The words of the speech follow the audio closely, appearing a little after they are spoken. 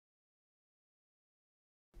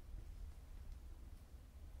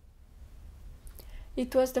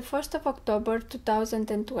It was the 1st of October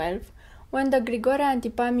 2012 when the Grigore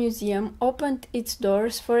Antipa Museum opened its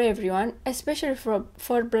doors for everyone, especially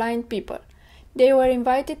for blind people. They were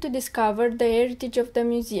invited to discover the heritage of the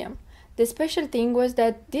museum. The special thing was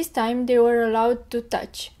that this time they were allowed to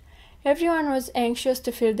touch. Everyone was anxious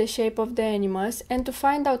to feel the shape of the animals and to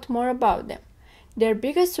find out more about them. Their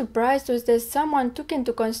biggest surprise was that someone took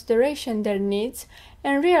into consideration their needs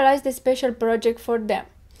and realized a special project for them.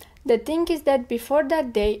 The thing is that before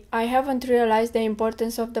that day, I haven't realized the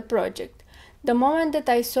importance of the project. The moment that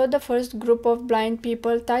I saw the first group of blind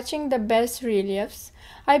people touching the bas reliefs,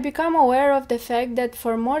 I became aware of the fact that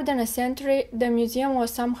for more than a century, the museum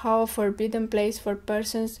was somehow a forbidden place for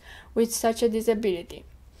persons with such a disability.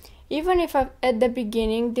 Even if at the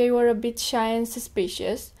beginning they were a bit shy and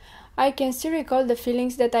suspicious, I can still recall the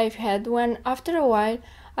feelings that I've had when, after a while,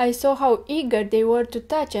 I saw how eager they were to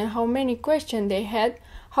touch and how many questions they had,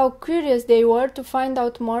 how curious they were to find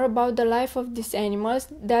out more about the life of these animals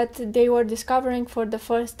that they were discovering for the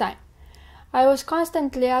first time. I was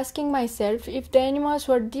constantly asking myself if the animals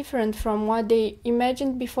were different from what they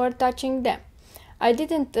imagined before touching them. I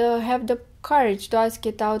didn't have the courage to ask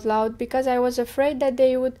it out loud because I was afraid that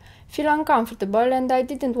they would feel uncomfortable and I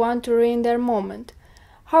didn't want to ruin their moment.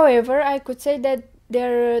 However, I could say that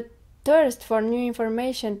their thirst for new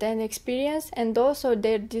information and experience, and also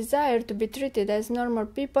their desire to be treated as normal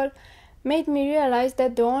people, made me realize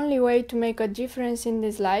that the only way to make a difference in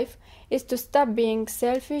this life is to stop being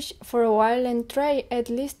selfish for a while and try at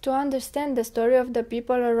least to understand the story of the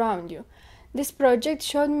people around you. This project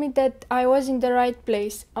showed me that I was in the right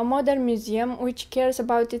place, a modern museum which cares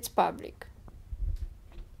about its public.